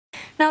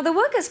Now, the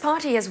Workers'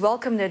 Party has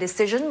welcomed a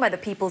decision by the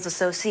People's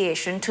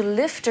Association to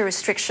lift a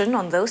restriction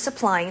on those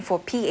applying for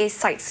PA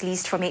sites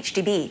leased from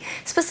HDB,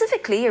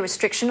 specifically a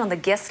restriction on the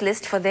guest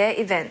list for their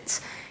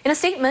events. In a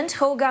statement,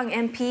 Hougang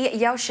MP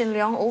Shin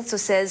Leong also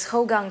says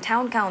Hougang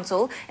Town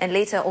Council and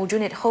later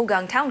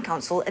Aljunied-Hougang Town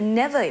Council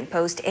never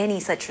imposed any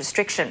such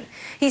restriction.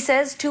 He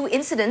says 2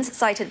 incidents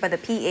cited by the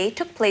PA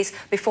took place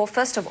before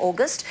 1st of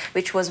August,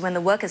 which was when the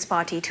Workers'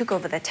 Party took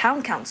over the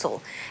Town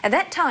Council. At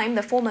that time,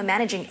 the former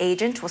managing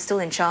agent was still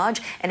in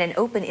charge and an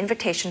open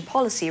invitation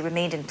policy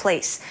remained in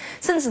place.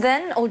 Since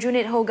then,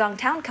 Aljunied-Hougang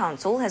Town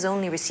Council has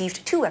only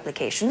received 2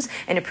 applications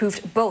and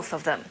approved both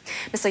of them.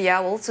 Mr.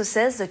 Yao also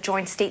says the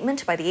joint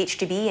statement by the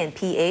HDB and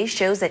PA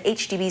shows that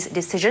HDB's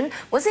decision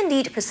was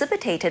indeed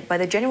precipitated by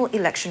the general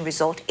election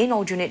result in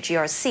Aljunied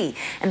GRC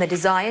and the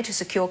desire to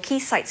secure key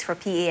sites for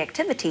PA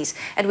activities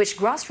at which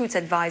grassroots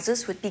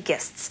advisors would be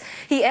guests.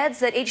 He adds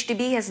that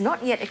HDB has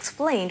not yet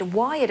explained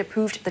why it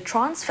approved the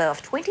transfer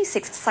of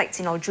 26 sites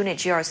in Aljunied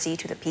GRC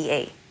to the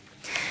PA.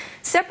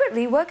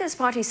 Separately, Workers'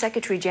 Party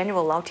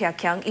Secretary-General Thia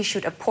Khiang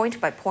issued a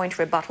point-by-point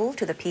rebuttal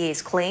to the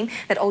PA's claim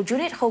that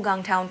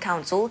Aljunied-Hougang Town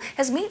Council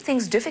has made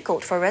things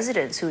difficult for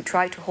residents who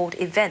try to hold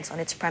events on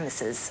its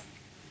premises.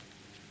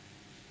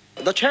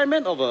 The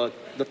chairman of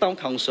the Town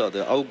Council,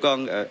 the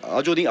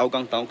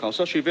Aljunied-Hougang Town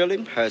Council,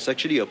 Shin, has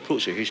actually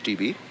approached the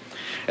HDB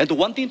and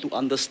wanting to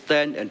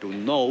understand and to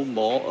know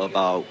more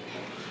about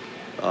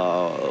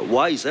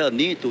why is there a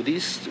need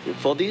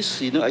for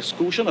this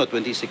exclusion of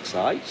 26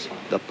 sites,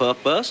 the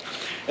purpose,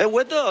 and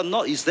whether or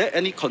not is there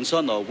any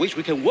concern of which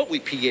we can work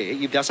with PA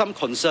if there are some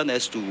concern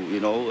as to,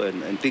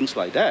 and things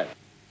like that.